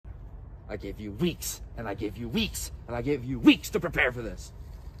I gave you weeks, and I gave you weeks, and I gave you weeks to prepare for this.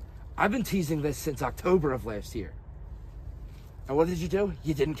 I've been teasing this since October of last year. And what did you do?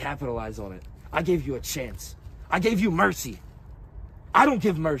 You didn't capitalize on it. I gave you a chance. I gave you mercy. I don't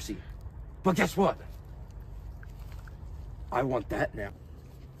give mercy. But guess what? I want that now.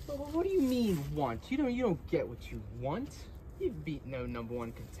 Well, what do you mean want? You don't get what you want. You've beat no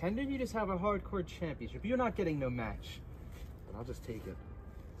 #1 contender. You just have a hardcore championship. You're not getting no match. But I'll just take it.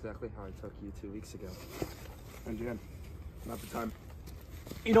 Exactly how I took you 2 weeks ago. And Jan, not the time.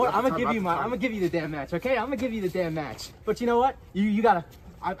 You know what? I'm gonna give you the damn match, okay? I'm gonna give you the damn match. But you know what? You gotta.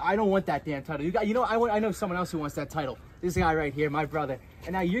 I don't want that damn title. I know someone else who wants that title. This guy right here, my brother.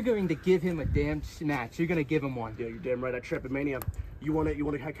 And now you're going to give him a damn match. You're gonna give him one. Yeah, you're damn right. At Trepamania, you want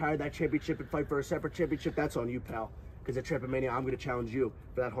to carry that championship and fight for a separate championship? That's on you, pal. Because at Trepamania, I'm going to challenge you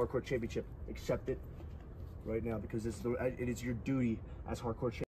for that hardcore championship. Accept it right now, because it is your duty as hardcore champion.